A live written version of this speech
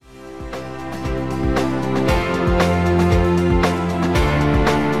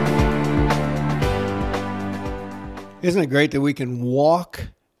Isn't it great that we can walk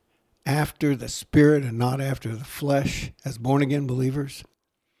after the Spirit and not after the flesh as born-again believers?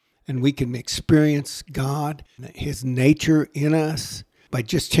 And we can experience God, His nature in us by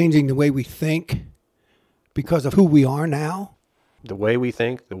just changing the way we think because of who we are now. The way we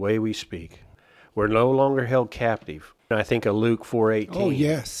think, the way we speak. We're no longer held captive. I think of Luke 4:18. Oh,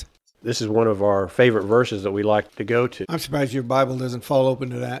 yes. This is one of our favorite verses that we like to go to. I'm surprised your Bible doesn't fall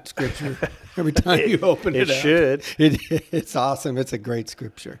open to that scripture every time you open it up. It should. It's awesome. It's a great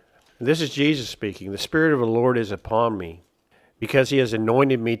scripture. This is Jesus speaking. The Spirit of the Lord is upon me, because He has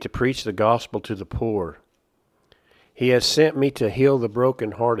anointed me to preach the gospel to the poor. He has sent me to heal the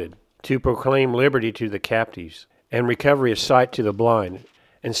brokenhearted, to proclaim liberty to the captives, and recovery of sight to the blind,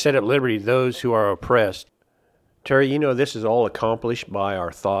 and set at liberty those who are oppressed. Terry, you know this is all accomplished by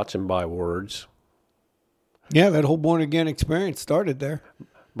our thoughts and by words. Yeah, that whole born-again experience started there.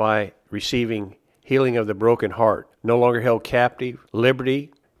 By receiving healing of the broken heart, no longer held captive,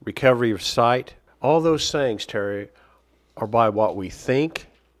 liberty, recovery of sight. All those things, Terry, are by what we think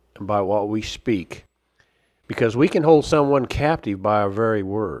and by what we speak. Because we can hold someone captive by our very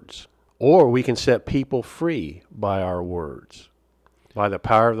words, or we can set people free by our words, by the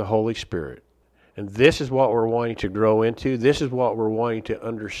power of the Holy Spirit. And this is what we're wanting to grow into. This is what we're wanting to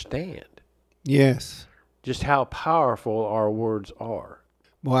understand. Yes. Just how powerful our words are.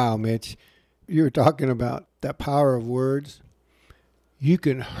 Wow, Mitch. You were talking about that power of words. You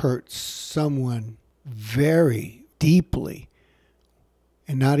can hurt someone very deeply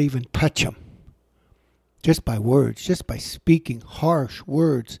and not even touch them. Just by words, just by speaking harsh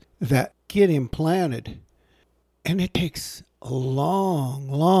words that get implanted. And it takes a long,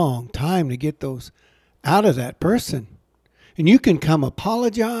 long time to get those out of that person. And you can come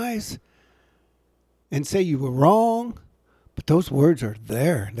apologize and say you were wrong, but those words are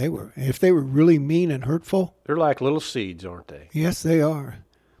there. If they were really mean and hurtful. They're like little seeds, aren't they? Yes, they are.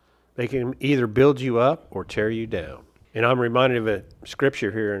 They can either build you up or tear you down. And I'm reminded of a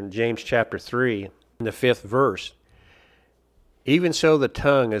scripture here in James chapter 3, in the 5th verse. Even so the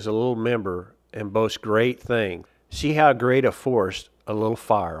tongue is a little member and boasts great things. See how great a force a little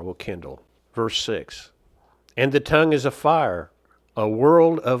fire will kindle. Verse 6. And the tongue is a fire, a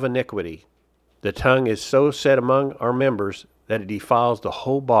world of iniquity. The tongue is so set among our members that it defiles the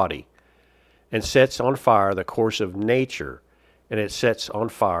whole body and sets on fire the course of nature, and it sets on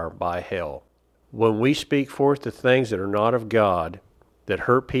fire by hell. When we speak forth the things that are not of God, that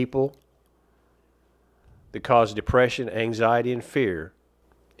hurt people, that cause depression, anxiety, and fear,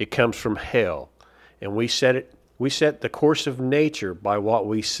 it comes from hell. And we set the course of nature by what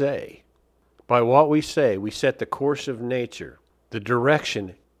we say. By what we say, we set the course of nature, the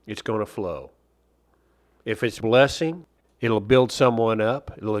direction it's going to flow. If it's blessing, it'll build someone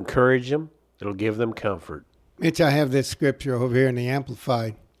up, it'll encourage them, it'll give them comfort. Mitch, I have this scripture over here in the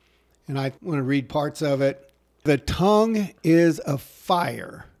Amplified, and I want to read parts of it. The tongue is a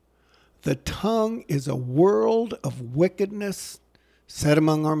fire. The tongue is a world of wickedness set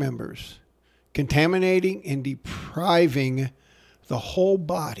among our members, contaminating and depriving the whole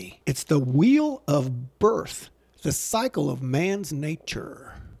body. It's the wheel of birth, the cycle of man's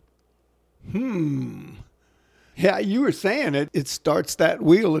nature. Yeah, you were saying it. It starts that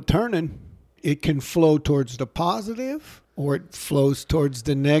wheel a turning. It can flow towards the positive or it flows towards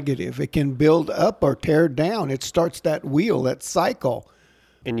the negative. It can build up or tear down. It starts that wheel, that cycle.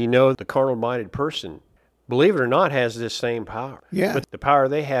 And you know, the carnal-minded person, believe it or not, has this same power. Yeah. But the power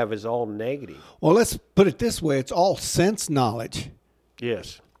they have is all negative. Well, let's put it this way. It's all sense knowledge.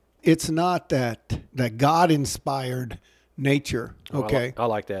 Yes. It's not that God-inspired nature. Okay. I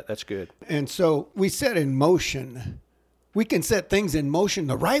like that. That's good. And so we set in motion. We can set things in motion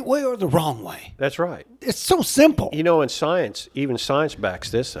the right way or the wrong way. That's right. It's so simple. You know, in science, even science backs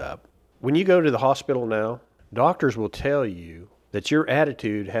this up. When you go to the hospital now, doctors will tell you that your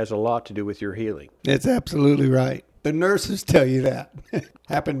attitude has a lot to do with your healing. That's absolutely right. The nurses tell you that.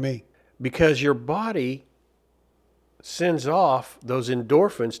 Happened to me. Because your body sends off those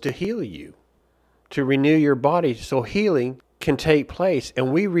endorphins to heal you, to renew your body so healing can take place.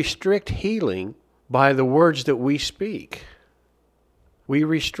 And we restrict healing by the words that we speak. We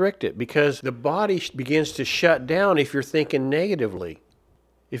restrict it because the body begins to shut down if you're thinking negatively,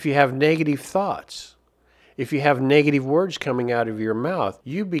 if you have negative thoughts. If you have negative words coming out of your mouth,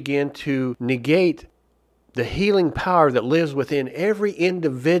 you begin to negate the healing power that lives within every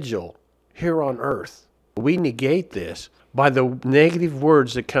individual here on earth. We negate this by the negative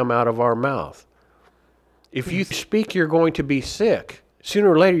words that come out of our mouth. If you speak you're going to be sick,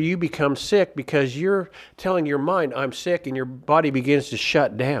 sooner or later you become sick because you're telling your mind, I'm sick, and your body begins to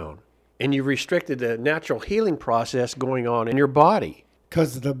shut down. And you restricted the natural healing process going on in your body.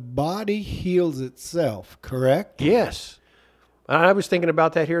 Because the body heals itself, correct? Yes. I was thinking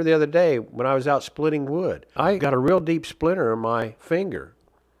about that here the other day when I was out splitting wood. I got a real deep splinter in my finger.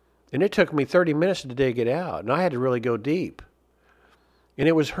 And it took me 30 minutes to dig it out. And I had to really go deep. And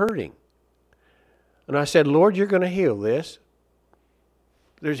it was hurting. And I said, Lord, you're going to heal this.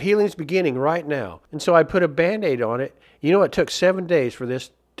 There's healing's beginning right now. And so I put a Band-Aid on it. You know, it took 7 days for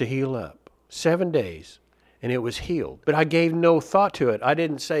this to heal up. 7 days. And it was healed. But I gave no thought to it. I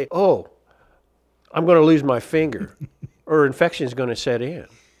didn't say, oh, I'm going to lose my finger or infection is going to set in.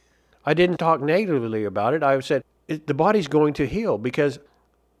 I didn't talk negatively about it. I said, the body's going to heal because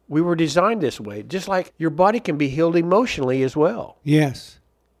we were designed this way. Just like your body can be healed emotionally as well. Yes.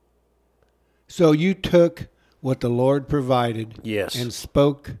 So you took what the Lord provided, yes, and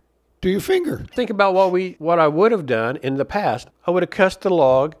spoke to your finger. Think about what I would have done in the past. I would have cussed the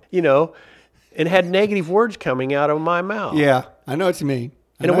log, and had negative words coming out of my mouth. Yeah, I know what you mean.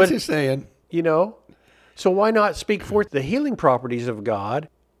 I know what you're saying. So why not speak forth the healing properties of God?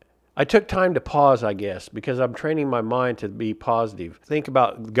 I took time to pause, I guess, because I'm training my mind to be positive. Think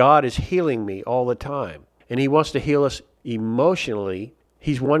about God is healing me all the time, and He wants to heal us emotionally.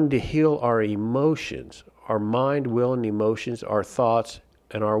 He's wanting to heal our emotions, our mind, will, and emotions, our thoughts,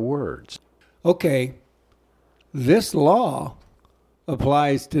 and our words. Okay, this law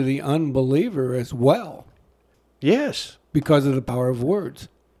applies to the unbeliever as well. Yes. Because of the power of words.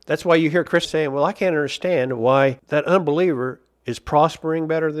 That's why you hear Chris saying, well, I can't understand why that unbeliever is prospering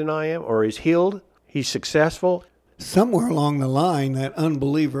better than I am, or he's healed, he's successful. Somewhere along the line, that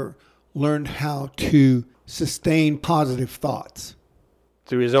unbeliever learned how to sustain positive thoughts.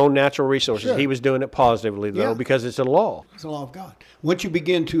 Through his own natural resources. Sure. He was doing it positively, though, because it's a law. It's a law of God. Once you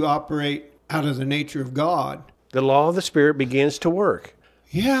begin to operate out of the nature of God, the law of the Spirit begins to work.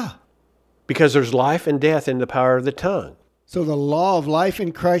 Yeah. Because there's life and death in the power of the tongue. So the law of life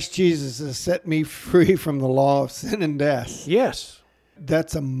in Christ Jesus has set me free from the law of sin and death. Yes.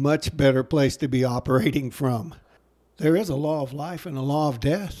 That's a much better place to be operating from. There is a law of life and a law of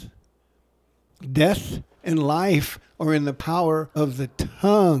death. Death and life are in the power of the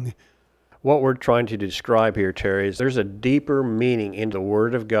tongue. What we're trying to describe here, Terry, is there's a deeper meaning in the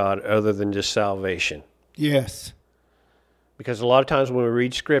Word of God other than just salvation. Yes. Because a lot of times when we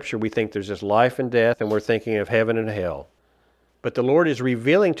read Scripture, we think there's just life and death, and we're thinking of heaven and hell. But the Lord is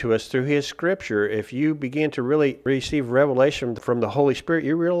revealing to us through His Scripture, if you begin to really receive revelation from the Holy Spirit,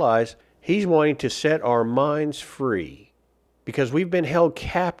 you realize He's wanting to set our minds free because we've been held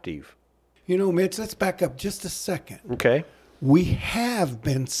captive. Mitch, let's back up just a second. Okay. We have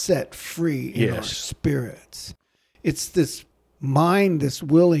been set free in our spirits. It's this mind, this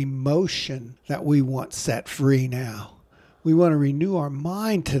will, emotion that we want set free now. We want to renew our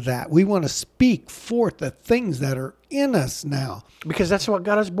mind to that. We want to speak forth the things that are in us now. Because that's what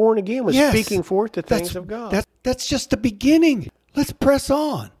got us born again, was speaking forth the things of God. That's just the beginning. Let's press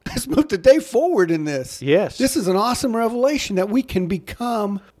on. Let's move the day forward in this. Yes. This is an awesome revelation that we can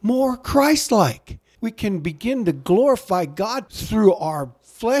become more Christ-like. We can begin to glorify God through our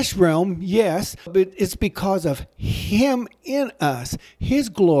flesh realm, yes, but it's because of Him in us, His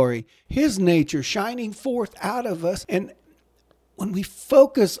glory, His nature shining forth out of us. And when we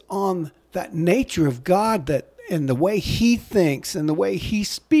focus on that nature of God and the way He thinks and the way He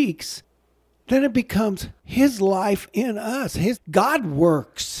speaks, then it becomes His life in us. God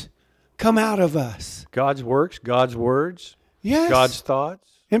works come out of us. God's works, God's words, yes. God's thoughts.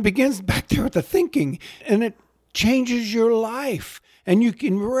 And begins back there with the thinking. And it changes your life. And you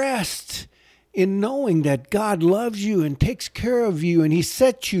can rest in knowing that God loves you and takes care of you. And He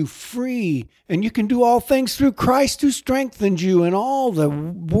sets you free. And you can do all things through Christ who strengthens you. And all the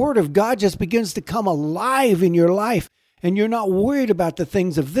Word of God just begins to come alive in your life. And you're not worried about the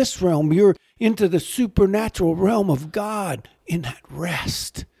things of this realm. You're into the supernatural realm of God in that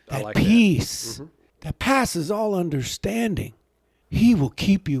rest, that peace that passes all understanding. He will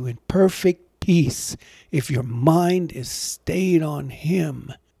keep you in perfect peace if your mind is stayed on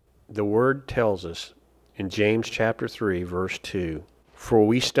Him. The Word tells us in James chapter 3, verse 2, "For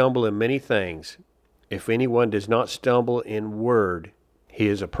we stumble in many things. If anyone does not stumble in word, he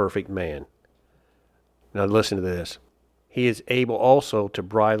is a perfect man." Now listen to this. He is able also to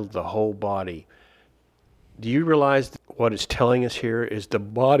bridle the whole body. Do you realize what it's telling us here is the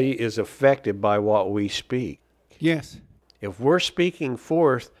body is affected by what we speak? Yes. If we're speaking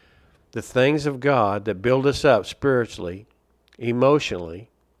forth the things of God that build us up spiritually,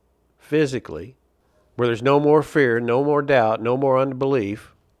 emotionally, physically, where there's no more fear, no more doubt, no more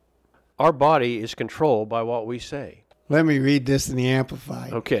unbelief, our body is controlled by what we say. Let me read this in the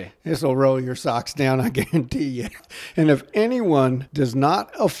Amplified. Okay. This will roll your socks down, I guarantee you. And if anyone does not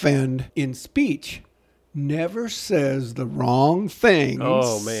offend in speech, never says the wrong things.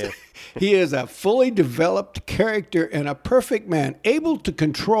 Oh, man. He is a fully developed character and a perfect man, able to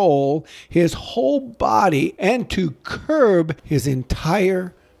control his whole body and to curb his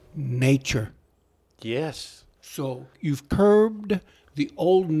entire nature. Yes. So you've curbed the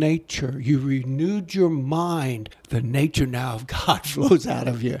old nature. You renewed your mind. The nature now of God flows out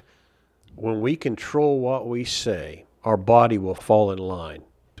of you. When we control what we say, our body will fall in line.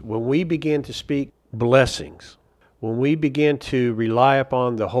 When we begin to speak blessings, when we begin to rely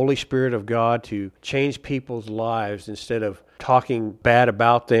upon the Holy Spirit of God to change people's lives instead of talking bad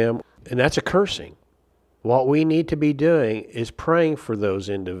about them, and that's a cursing. What we need to be doing is praying for those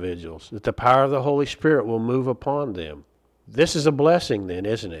individuals, that the power of the Holy Spirit will move upon them. This is a blessing then,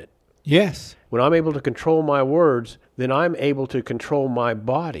 isn't it? Yes. When I'm able to control my words, then I'm able to control my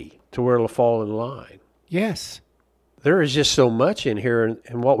body to where it'll fall in line. Yes. There is just so much in here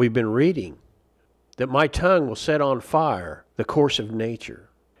in what we've been reading that my tongue will set on fire the course of nature,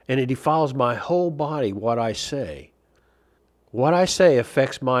 and it defiles my whole body what I say. What I say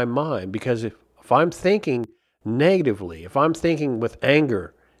affects my mind, because if I'm thinking negatively, if I'm thinking with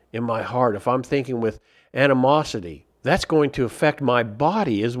anger in my heart, if I'm thinking with animosity, that's going to affect my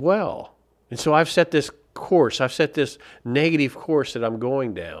body as well. And so I've set this course, I've set this negative course that I'm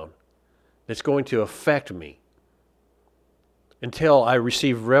going down that's going to affect me until I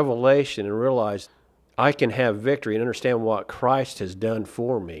receive revelation and realize I can have victory and understand what Christ has done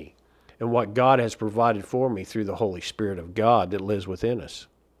for me and what God has provided for me through the Holy Spirit of God that lives within us.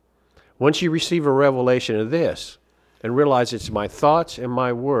 Once you receive a revelation of this and realize it's my thoughts and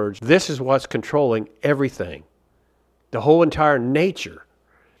my words, this is what's controlling everything. The whole entire nature,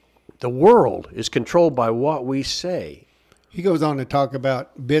 the world is controlled by what we say. He goes on to talk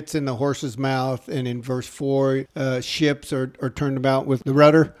about bits in the horse's mouth, and in verse 4, ships are turned about with the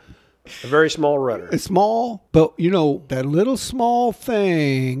rudder. A very small rudder. It's small, but that little small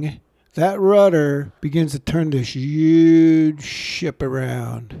thing, that rudder begins to turn this huge ship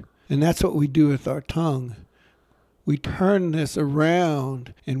around. And that's what we do with our tongue. We turn this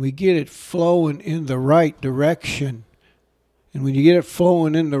around and we get it flowing in the right direction. And when you get it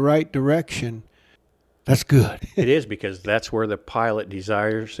flowing in the right direction, that's good. It is, because that's where the pilot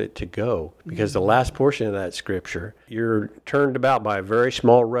desires it to go. Because the last portion of that scripture, you're turned about by a very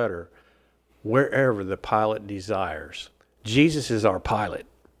small rudder wherever the pilot desires. Jesus is our pilot.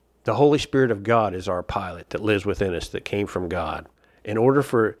 The Holy Spirit of God is our pilot that lives within us, that came from God. In order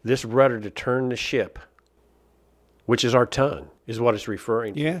for this rudder to turn the ship, which is our tongue, is what it's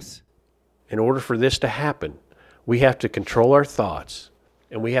referring to. Yes. In order for this to happen, we have to control our thoughts,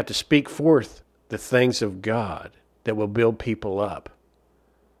 and we have to speak forth the things of God that will build people up.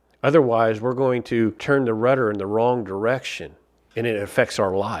 Otherwise, we're going to turn the rudder in the wrong direction, and it affects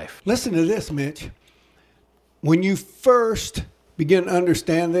our life. Listen to this, Mitch. When you first begin to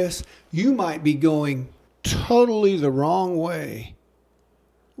understand this, you might be going totally the wrong way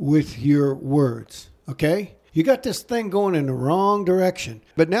with your words, okay? You got this thing going in the wrong direction.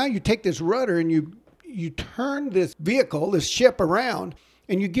 But now you take this rudder and you turn this vehicle, this ship around,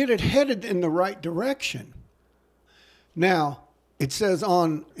 and you get it headed in the right direction. Now, it says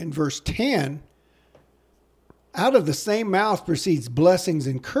in verse 10, out of the same mouth proceeds blessings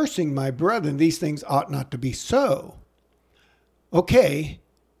and cursing, my brethren. These things ought not to be so. Okay,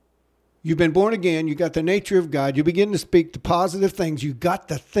 you've been born again. You got the nature of God. You begin to speak the positive things. You got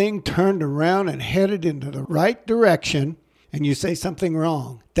the thing turned around and headed into the right direction, and you say something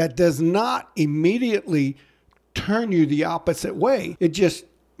wrong. That does not immediately turn you the opposite way. It just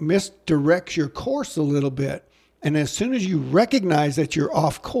misdirects your course a little bit. And as soon as you recognize that you're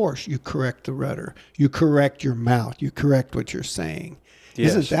off course, you correct the rudder. You correct your mouth. You correct what you're saying.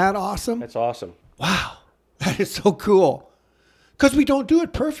 Yes. Isn't that awesome? That's awesome. Wow. That is so cool. Because we don't do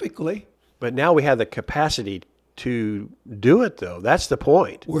it perfectly. But now we have the capacity to do it, though. That's the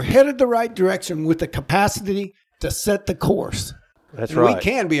point. We're headed the right direction with the capacity to set the course. That's and right. We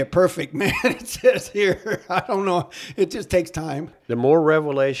can be a perfect man, it says here. I don't know. It just takes time. The more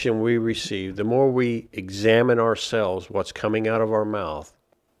revelation we receive, the more we examine ourselves, what's coming out of our mouth.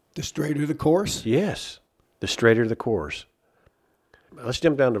 The straighter the course? Yes, the straighter the course. Let's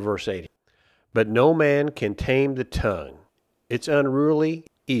jump down to verse 8. But no man can tame the tongue. It's unruly,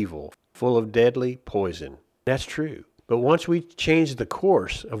 evil, full of deadly poison. That's true. But once we change the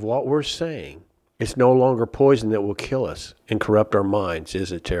course of what we're saying, it's no longer poison that will kill us and corrupt our minds,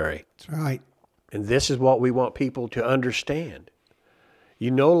 is it, Terry? That's right. And this is what we want people to understand.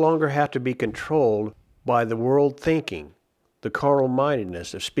 You no longer have to be controlled by the world thinking, the carnal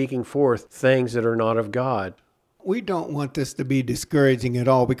mindedness of speaking forth things that are not of God. We don't want this to be discouraging at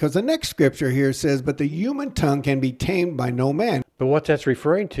all, because the next scripture here says, but the human tongue can be tamed by no man. But what that's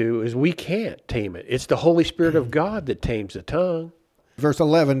referring to is we can't tame it. It's the Holy Spirit of God that tames the tongue. Verse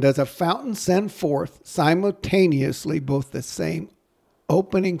 11, does a fountain send forth simultaneously both the same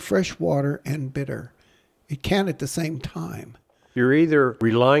opening fresh water and bitter? It can at the same time. You're either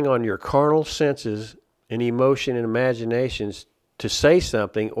relying on your carnal senses and emotion and imaginations to say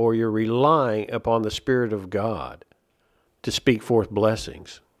something, or you're relying upon the Spirit of God to speak forth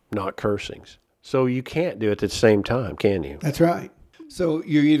blessings, not cursings. So you can't do it at the same time, can you? That's right. So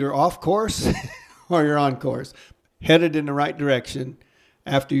you're either off course or you're on course, headed in the right direction.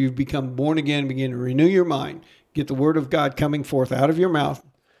 After you've become born again, begin to renew your mind, get the word of God coming forth out of your mouth,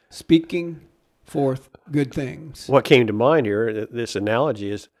 speaking forth good things. What came to mind here, this analogy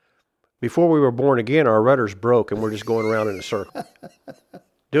is, before we were born again, our rudders broke and we're just going around in a circle,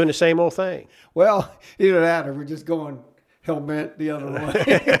 doing the same old thing. Well, either that or we're just going hell-bent the other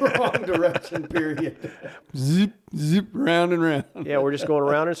way, wrong direction, period. Zip, zip, round and round. Yeah, we're just going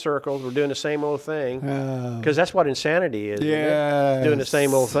around in circles. We're doing the same old thing. Because that's what insanity is. Yes. Doing the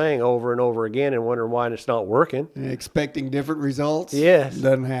same old thing over and over again and wondering why it's not working. Expecting different results. Yes.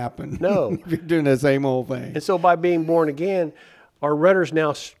 Doesn't happen. No. If you're doing the same old thing. And so by being born again, our rudder's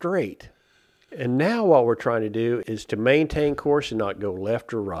now straight. And now what we're trying to do is to maintain course and not go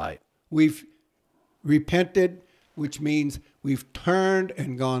left or right. We've repented, which means we've turned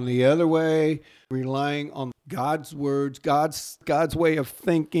and gone the other way, relying on God's words, God's way of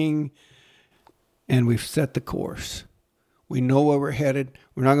thinking, and we've set the course. We know where we're headed.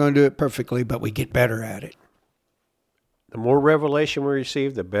 We're not going to do it perfectly, but we get better at it. The more revelation we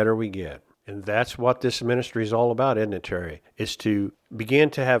receive, the better we get. And that's what this ministry is all about, isn't it, Terry? Is to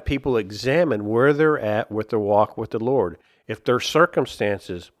begin to have people examine where they're at with their walk with the Lord. If their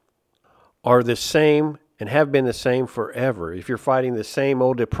circumstances are the same and have been the same forever, if you're fighting the same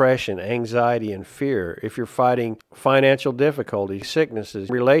old depression, anxiety, and fear, if you're fighting financial difficulties, sicknesses,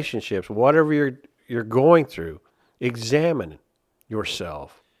 relationships, whatever you're going through, examine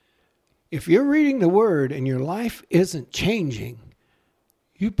yourself. If you're reading the Word and your life isn't changing,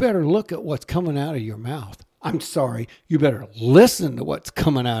 you better look at what's coming out of your mouth. I'm sorry, you better listen to what's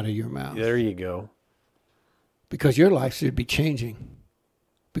coming out of your mouth. There you go. Because your life should be changing.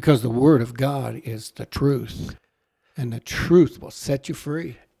 Because the Word of God is the truth. And the truth will set you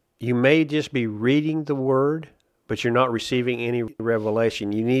free. You may just be reading the Word, but you're not receiving any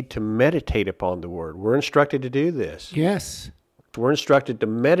revelation. You need to meditate upon the Word. We're instructed to do this. Yes. We're instructed to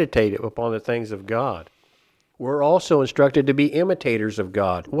meditate upon the things of God. We're also instructed to be imitators of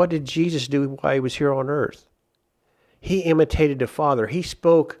God. What did Jesus do while he was here on earth? He imitated the Father. He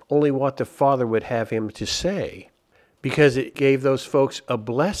spoke only what the Father would have him to say, because it gave those folks a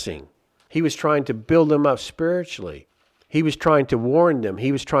blessing. He was trying to build them up spiritually. He was trying to warn them.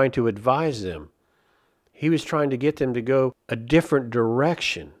 He was trying to advise them. He was trying to get them to go a different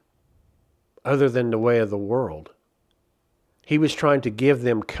direction other than the way of the world. He was trying to give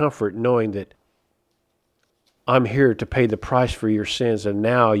them comfort, knowing that I'm here to pay the price for your sins, and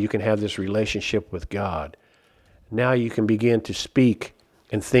now you can have this relationship with God. Now you can begin to speak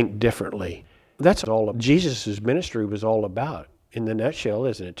and think differently. That's all Jesus' ministry was all about, in the nutshell,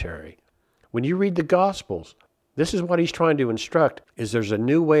 isn't it, Terry? When you read the Gospels, this is what he's trying to instruct, is there's a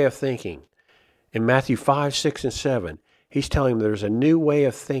new way of thinking. In Matthew 5, 6, and 7, he's telling them there's a new way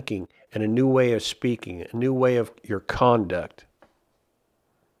of thinking and a new way of speaking, a new way of your conduct.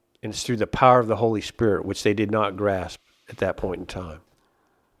 And it's through the power of the Holy Spirit, which they did not grasp at that point in time.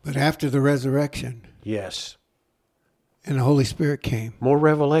 But after the resurrection, Yes. and the Holy Spirit came. More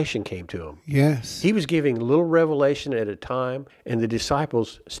revelation came to him. Yes. He was giving little revelation at a time, and the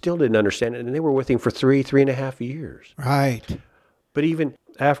disciples still didn't understand it, and they were with him for 3.5 years. Right. But even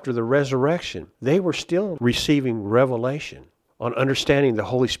after the resurrection, they were still receiving revelation on understanding the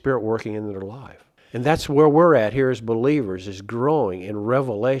Holy Spirit working in their life. And that's where we're at here as believers, is growing in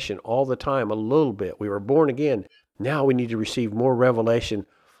revelation all the time, a little bit. We were born again. Now we need to receive more revelation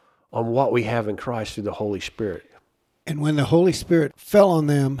on what we have in Christ through the Holy Spirit. And when the Holy Spirit fell on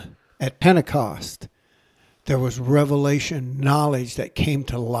them at Pentecost, there was revelation knowledge that came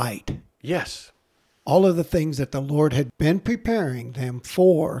to light. Yes. All of the things that the Lord had been preparing them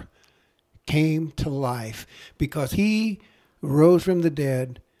for came to life because he rose from the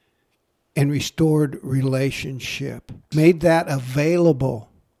dead and restored relationship, made that available.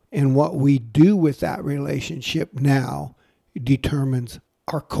 And what we do with that relationship now determines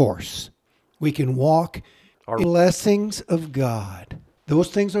our course. We can walk in blessings of God.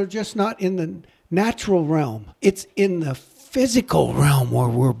 Those things are just not in the natural realm. It's in the physical realm where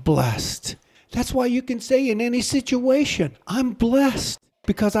we're blessed. That's why you can say in any situation, I'm blessed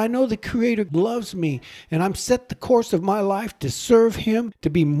because I know the Creator loves me and I'm set the course of my life to serve Him, to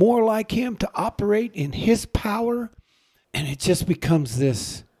be more like Him, to operate in His power. And it just becomes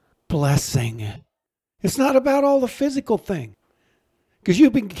this blessing. It's not about all the physical thing, because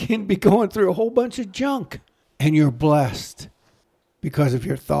you can be going through a whole bunch of junk and you're blessed because of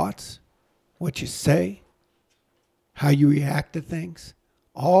your thoughts, what you say, how you react to things.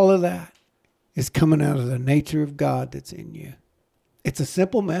 All of that is coming out of the nature of God that's in you. It's a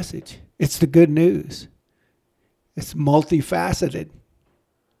simple message. It's the good news. It's multifaceted.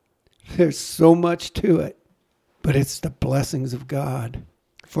 There's so much to it, but it's the blessings of God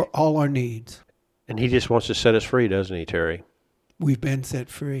for all our needs. And He just wants to set us free, doesn't He, Terry? We've been set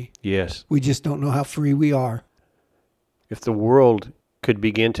free. Yes. We just don't know how free we are. If the world could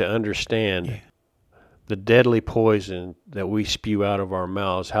begin to understand the deadly poison that we spew out of our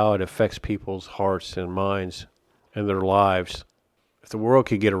mouths, how it affects people's hearts and minds and their lives, if the world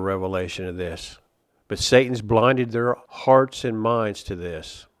could get a revelation of this. But Satan's blinded their hearts and minds to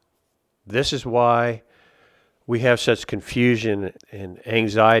this. This is why we have such confusion and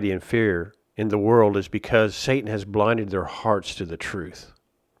anxiety and fear in the world, is because Satan has blinded their hearts to the truth.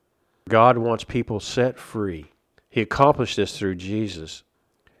 God wants people set free. He accomplished this through Jesus.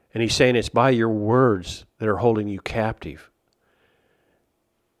 And He's saying it's by your words that are holding you captive.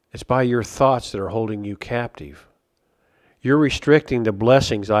 It's by your thoughts that are holding you captive. You're restricting the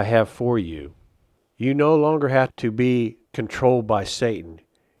blessings I have for you. You no longer have to be controlled by Satan.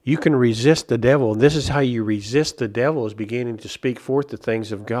 You can resist the devil. And this is how you resist the devil, is beginning to speak forth the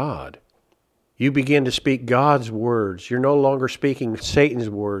things of God. You begin to speak God's words. You're no longer speaking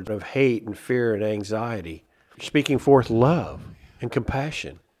Satan's words of hate and fear and anxiety. You're speaking forth love and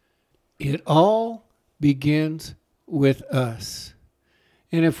compassion. It all begins with us.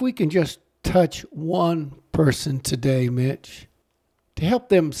 And if we can just touch one person today, Mitch, to help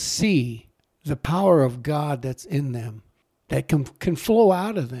them see the power of God that's in them, that can flow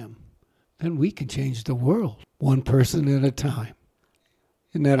out of them, then we can change the world one person at a time.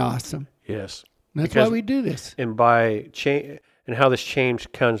 Isn't that awesome? Yes. That's why we do this. And and how this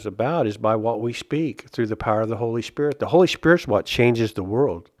change comes about is by what we speak through the power of the Holy Spirit. The Holy Spirit's what changes the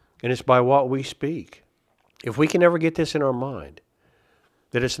world, and it's by what we speak. If we can ever get this in our mind,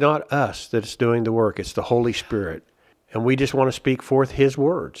 that it's not us that's doing the work, it's the Holy Spirit, and we just want to speak forth His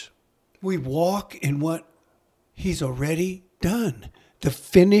words. We walk in what He's already done, the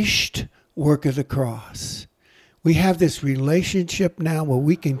finished work of the cross. We have this relationship now where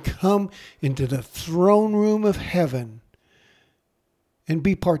we can come into the throne room of heaven and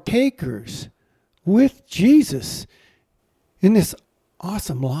be partakers with Jesus in this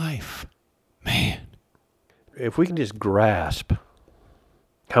awesome life. Man. If we can just grasp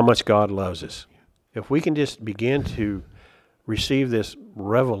how much God loves us, if we can just begin to receive this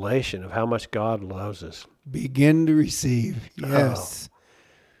revelation of how much God loves us. Begin to receive, yes.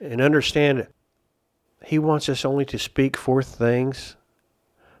 And understand He wants us only to speak forth things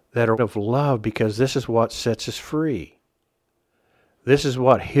that are of love, because this is what sets us free. This is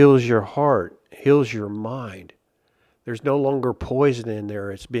what heals your heart, heals your mind. There's no longer poison in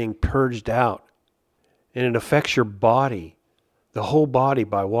there. It's being purged out. And it affects your body, the whole body,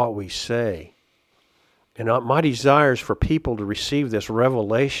 by what we say. And my desire is for people to receive this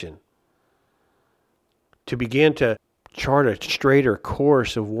revelation, to begin to chart a straighter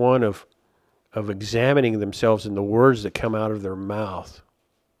course of examining themselves in the words that come out of their mouth,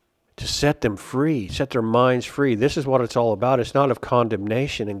 to set them free, set their minds free. This is what it's all about. It's not of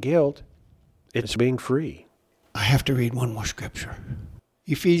condemnation and guilt. It's being free. I have to read one more scripture.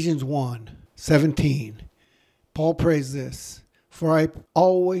 Ephesians 1:17. Paul prays this: "For I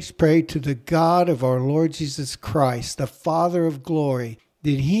always pray to the God of our Lord Jesus Christ, the Father of glory,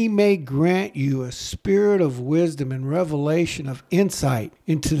 that He may grant you a spirit of wisdom and revelation of insight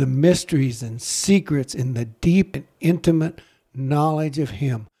into the mysteries and secrets in the deep and intimate knowledge of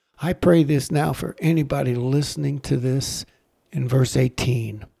Him." I pray this now for anybody listening to this in verse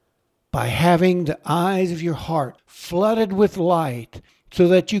 18. By having the eyes of your heart flooded with light, so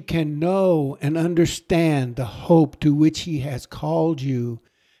that you can know and understand the hope to which He has called you,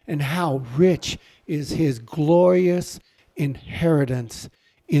 and how rich is His glorious inheritance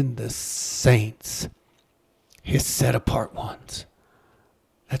in the saints, His set-apart ones.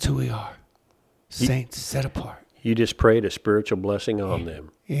 That's who we are. Saints set apart. You just prayed a spiritual blessing on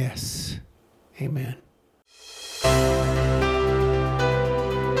them. Yes. Amen.